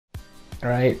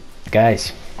Alright,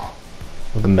 guys,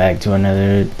 welcome back to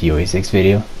another DOA 6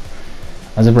 video.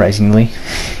 Unsurprisingly,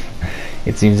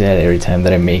 it seems that every time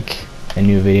that I make a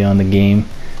new video on the game,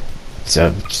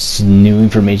 so new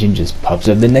information just pops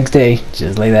up the next day,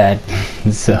 just like that.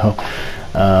 So,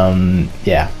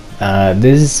 yeah,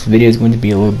 this video is going to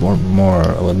be a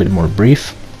little bit more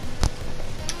brief.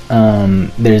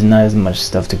 There's not as much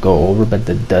stuff to go over, but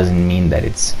that doesn't mean that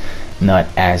it's not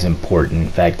as important. In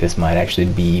fact, this might actually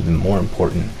be even more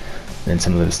important than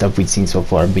some of the stuff we've seen so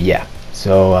far. But yeah,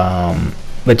 so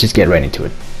let's just get right into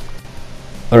it.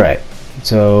 Alright,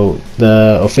 so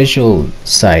the official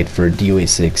site for DOA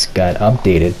 6 got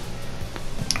updated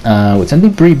with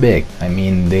something pretty big. I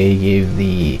mean, they gave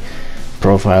the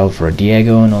profile for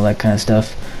Diego and all that kind of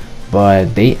stuff,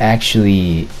 but they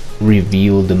actually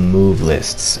reveal the move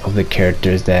lists of the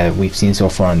characters that we've seen so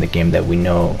far in the game, that we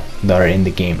know that are in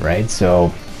the game, right?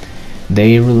 So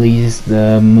they released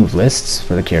the move lists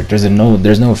for the characters, and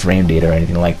there's no frame data or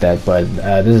anything like that, but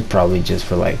this is probably just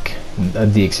for like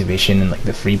the exhibition and like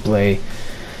the free play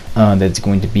that's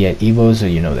going to be at Evo, so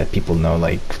you know that people know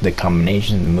like the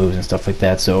combinations, the moves and stuff like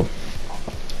that. So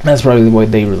that's probably why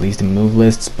they released the move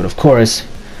lists. But of course,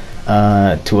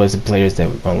 to us, the players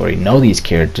that already know these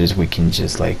characters, we can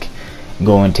just like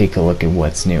go and take a look at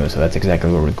what's new. So that's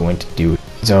exactly what we're going to do.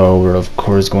 So we're of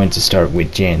course going to start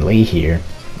with Jann here,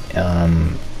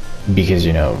 because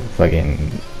you know,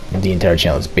 fucking the entire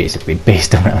channel is basically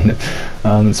based around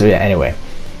it. So yeah, anyway,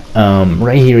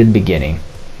 right here at the beginning,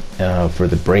 for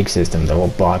the break system, the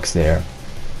little box there,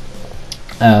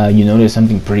 you notice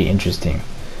something pretty interesting.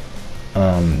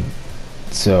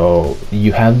 So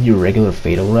you have your regular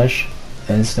fatal rush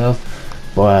and stuff,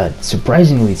 but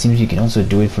surprisingly it seems you can also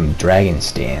do it from dragon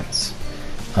stance,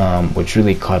 which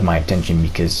really caught my attention,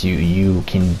 because you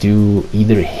can do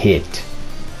either hit,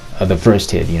 the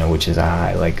first hit, you know, which is a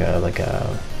high, like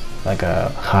a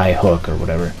high hook or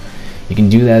whatever. You can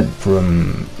do that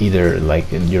from either like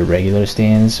your regular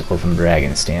stance or from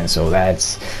dragon stance. So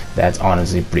that's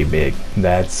honestly pretty big.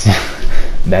 That's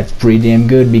that's pretty damn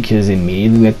good, because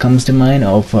immediately what comes to mind,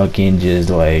 oh fucking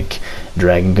just like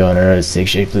Dragon Gunner,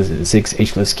 6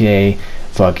 H plus K,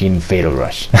 fucking fatal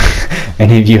rush.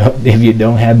 And if you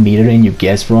don't have meter and you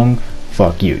guess wrong,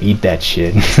 fuck you, eat that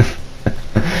shit.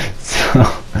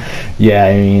 So yeah,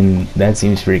 I mean, that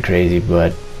seems pretty crazy,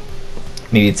 but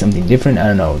maybe it's something different. I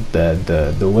don't know.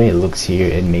 The way it looks here,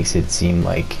 it makes it seem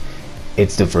like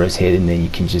it's the first hit and then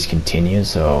you can just continue.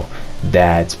 So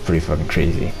that's pretty fucking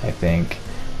crazy, I think.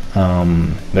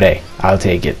 But hey, I'll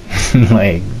take it.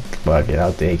 Like, fuck it,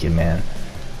 I'll take it, man.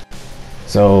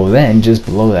 So then just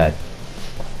below that,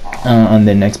 on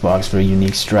the next box for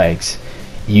unique strikes,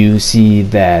 you see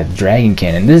that Dragon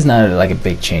Cannon. This is not like a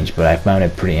big change, but I found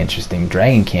it pretty interesting.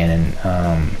 Dragon Cannon,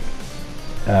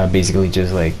 basically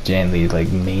just like Jann Lee's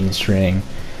like main string,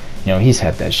 you know, he's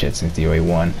had that shit since the DOA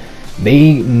 1.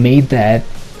 They made that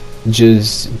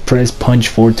just press punch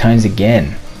 4 times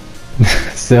again.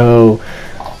 So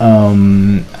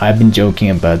I've been joking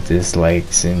about this like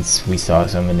since we saw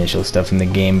some initial stuff in the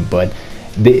game, but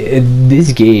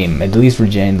this game, at least for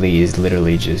Jann Lee, is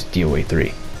literally just DOA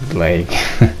 3. Like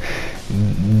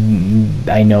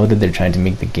I know that they're trying to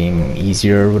make the game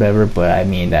easier or whatever, but I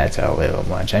mean, that's a little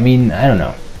much. I mean, I don't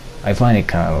know, I find it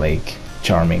kind of like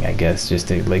charming, I guess, just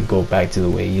to like go back to the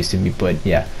way it used to be. But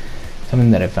yeah, something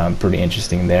that I found pretty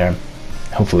interesting there.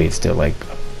 Hopefully it's still like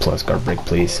a plus guard break,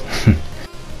 please.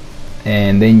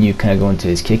 And then you kind of go into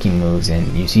his kicking moves,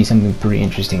 and you see something pretty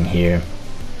interesting here,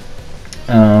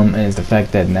 and it's the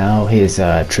fact that now his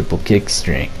triple kick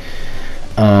string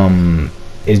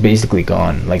is basically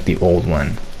gone, like the old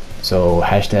one. So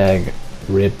hashtag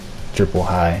rip triple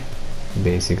high,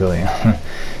 basically.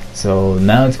 So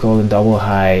now it's called a double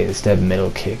high step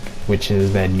middle kick, which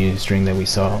is that new string that we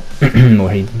saw where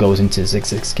he goes into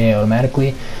 6-6K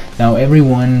automatically. Now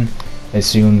everyone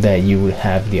assumed that you would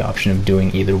have the option of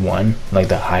doing either one, like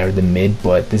the high or the mid,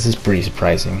 but this is pretty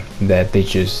surprising that they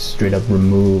just straight up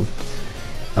removed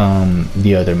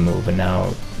the other move, and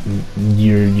now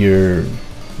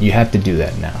you have to do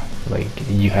that now. Like,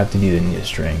 you have to do the new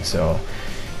string. So,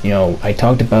 you know, I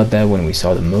talked about that when we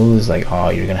saw the moves, like, oh,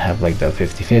 you're gonna have like the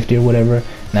 50-50 or whatever.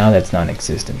 Now that's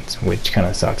non-existent, which kind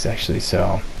of sucks actually.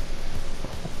 So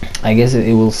I guess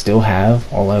it will still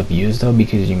have all out views though,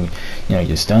 because you know,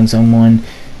 you stun someone,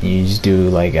 you just do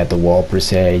like at the wall per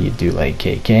se, you do like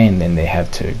KK, and then they have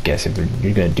to guess if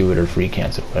you're gonna do it or free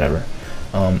cancel or whatever.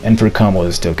 And for combo,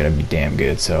 it's still gonna be damn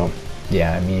good. So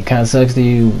yeah, I mean, it kind of sucks that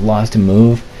you lost a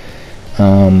move,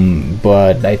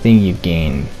 but I think you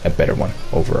gain a better one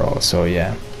overall. So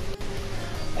yeah.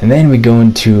 And then we go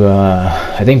into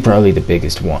I think probably the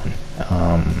biggest one,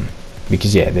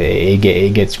 because yeah,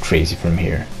 it gets crazy from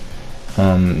here.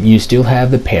 You still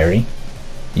have the parry,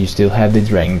 you still have the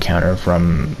dragon counter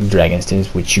from Dragon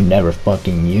Stance, which you never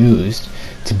fucking used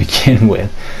to begin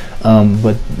with.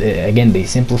 But again, they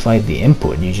simplified the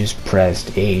input. You just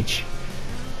pressed H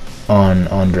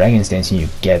on Dragon Stance and you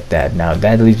get that. Now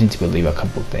that leads me to believe a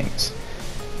couple things.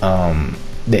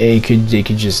 They could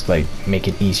just like make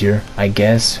it easier, I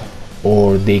guess,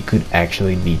 or they could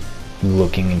actually be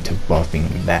looking into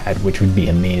buffing that, which would be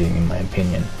amazing in my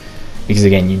opinion, because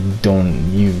again, you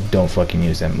don't fucking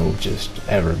use that move just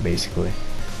ever, basically.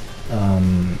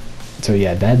 So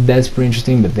yeah, that's pretty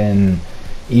interesting. But then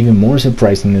even more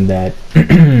surprising than that,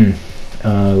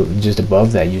 just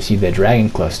above that, you see the dragon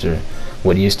cluster.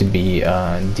 What used to be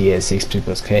DS6 P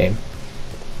plus K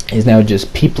is now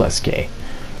just P plus K,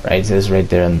 right? It says right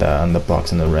there on the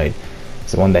box on the right.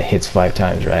 It's the one that hits 5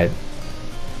 times, right?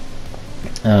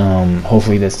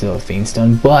 Hopefully that's still a Feint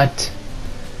stun. But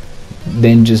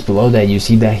then just below that, you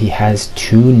see that he has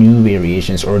 2 new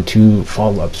variations, or 2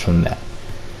 follow-ups from that.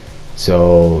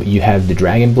 So you have the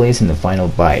Dragon Blaze and the Final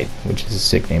Bite, which is a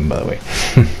sick name, by the way.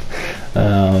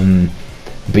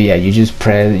 But yeah, you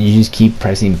just keep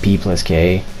pressing P plus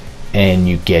K and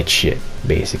you get shit,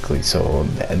 basically. So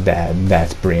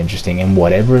that's pretty interesting. And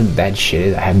whatever that shit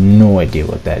is, I have no idea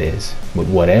what that is, but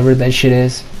whatever that shit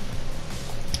is,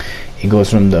 it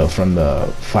goes from the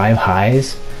 5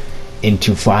 highs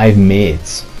into 5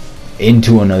 mids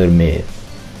into another mid.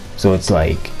 So it's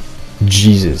like,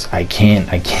 Jesus, I can't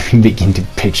begin to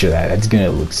picture that. That's gonna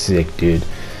look sick, dude.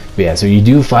 But yeah, so you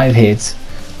do 5 hits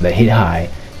that hit high,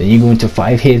 then you go into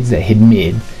 5 hits that hit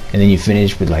mid, and then you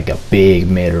finish with like a big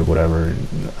mid or whatever,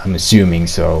 I'm assuming.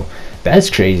 So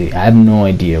that's crazy. I have no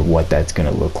idea what that's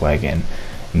gonna look like, and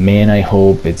man, I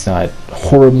hope it's not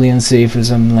horribly unsafe or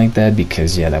something like that,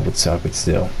 because yeah, that would suck. But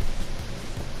still,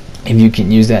 if you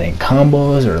can use that in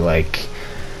combos or like,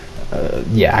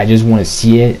 yeah, I just want to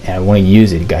see it and I want to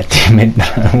use it. God damn it,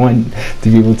 I want to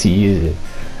be able to use it.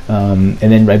 And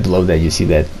then right below that, you see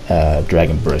that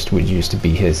Dragon Burst, which used to be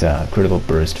his critical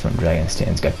burst from Dragon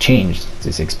Stance, got changed to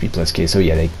 6P plus K. So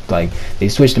yeah, they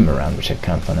switched them around, which I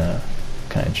kind of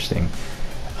interesting.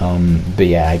 But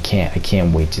yeah, I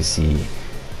can't wait to see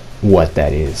what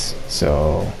that is.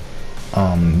 So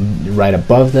right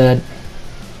above that,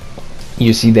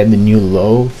 you see that the new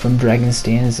low from Dragon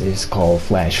Stance is called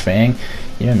Flash Fang.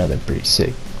 You know, another pretty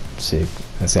sick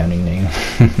sounding name.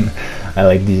 I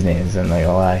like these names, I'm not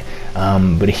gonna lie.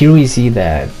 But here we see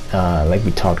that, like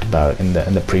we talked about in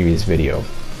the previous video,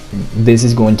 this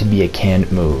is going to be a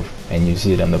canned move, and you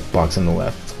see it on the box on the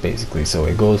left, basically. So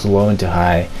it goes low into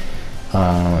high.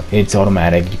 It's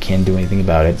automatic. You can't do anything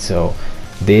about it. So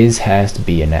this has to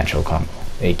be a natural combo.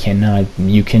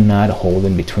 You cannot hold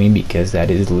in between, because that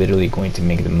is literally going to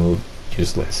make the move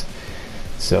useless.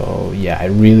 So yeah, I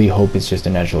really hope it's just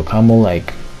a natural combo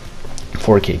like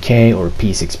 4KK or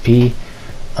P6P.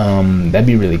 That'd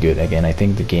be really good. Again, I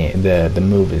think the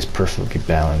move is perfectly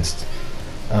balanced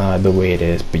the way it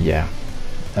is. But yeah,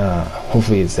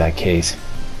 hopefully it's that case.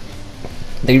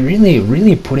 They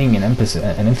really putting an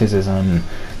emphasis on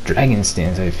Dragon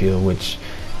Stance, I feel, which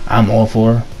I'm all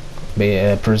for.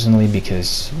 Personally,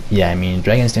 because yeah, I mean,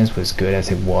 Dragon Stance was good as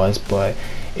it was, but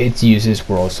its uses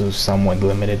were also somewhat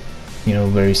limited, you know,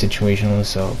 very situational.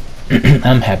 So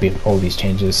I'm happy with all these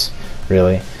changes,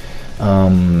 really.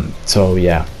 So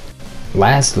yeah,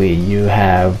 lastly, you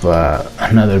have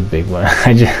another big one.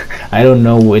 I don't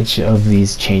know which of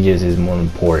these changes is more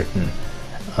important,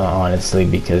 honestly,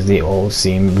 because they all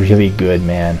seem really good,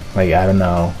 man. Like, I don't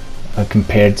know,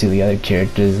 compared to the other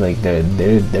characters, like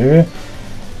they're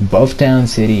Buff Town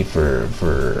City for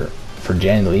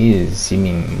Jann Lee is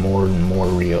seeming more and more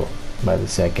real by the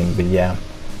second. But yeah,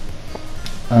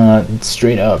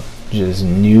 straight up just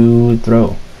new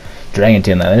throw Dragon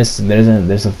Tail. Now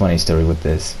there's a funny story with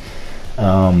this.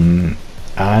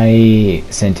 I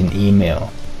sent an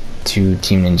email to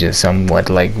Team Ninja somewhat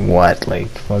like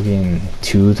fucking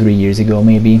 2-3 years ago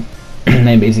maybe. And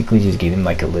I basically just gave them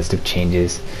like a list of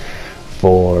changes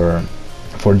for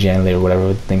Jann Lee or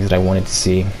whatever, things that I wanted to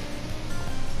see.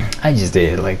 I just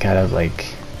did it like kind of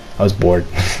like I was bored.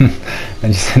 I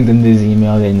just sent them this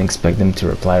email. I didn't expect them to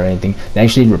reply or anything. They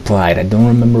actually replied. I don't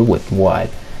remember with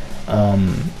what.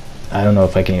 I don't know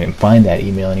if I can even find that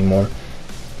email anymore.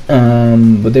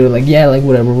 But they were like, yeah, like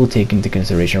whatever, we'll take into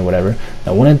consideration or whatever.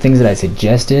 Now one of the things that I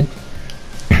suggested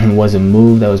was a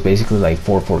move that was basically like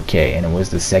 4K, and it was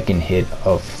the second hit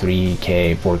of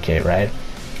 3K 4K, right?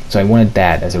 So I wanted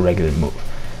that as a regular move,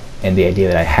 and the idea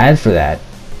that I had for that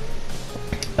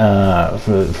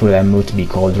for that move to be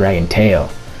called Dragon Tail.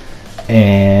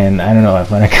 and I don't know, I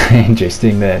find it kind of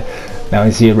interesting that now I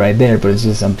see it right there, but it's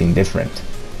just something different.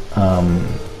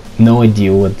 No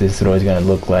idea what this throw is gonna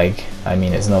look like. I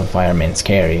mean, it's not Fireman's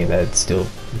Carry, that still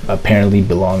apparently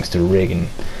belongs to Rig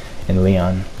and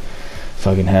Leon.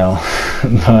 Fucking hell.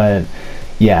 But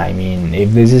yeah, I mean,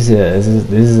 if this is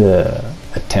a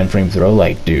 10 frame throw,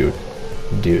 like dude,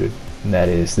 that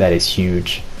is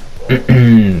huge.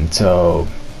 So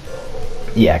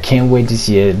yeah, can't wait to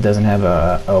see it. It doesn't have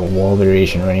a wall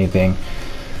variation or anything,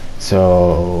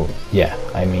 so yeah,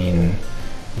 I mean,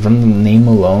 from the name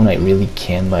alone, I really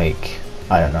can't, like,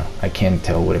 I don't know, I can't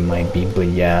tell what it might be. But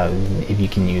yeah, if you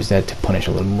can use that to punish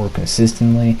a little more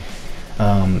consistently,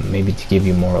 maybe to give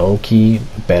you more Oki,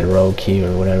 better Oki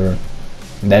or whatever,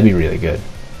 that'd be really good.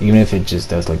 Even if it just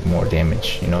does like more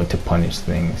damage, you know, to punish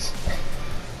things.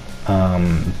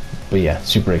 But yeah,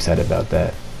 super excited about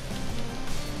that.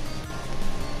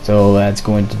 So that's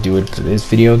going to do it for this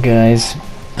video, guys.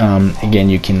 Again,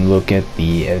 you can look at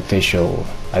the official,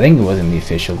 I think it wasn't the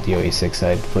official DOA 6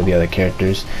 side for the other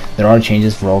characters. There are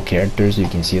changes for all characters. You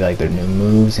can see like their new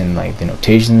moves and like the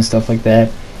notation and stuff like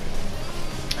that.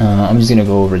 I'm just gonna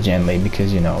go over Jann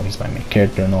because, you know, he's my main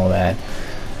character and all that.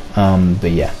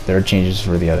 But yeah, there are changes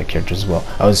for the other characters as well.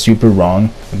 I was super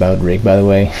wrong about Rig, by the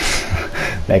way.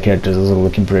 That character is also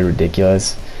looking pretty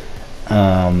ridiculous.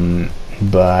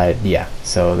 But yeah,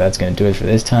 so that's gonna do it for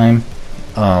this time.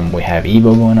 We have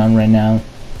Evo going on right now,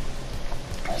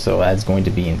 so that's going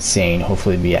to be insane.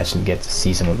 Hopefully we actually get to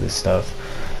see some of this stuff.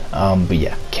 But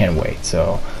yeah, can't wait.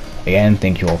 So again,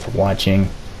 thank you all for watching.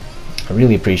 I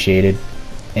really appreciate it,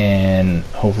 and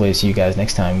hopefully I see you guys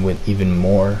next time with even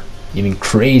more, even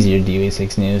crazier DOA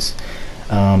 6 news.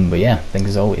 But yeah, thanks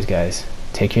as always, guys.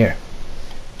 Take care.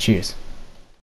 Cheers.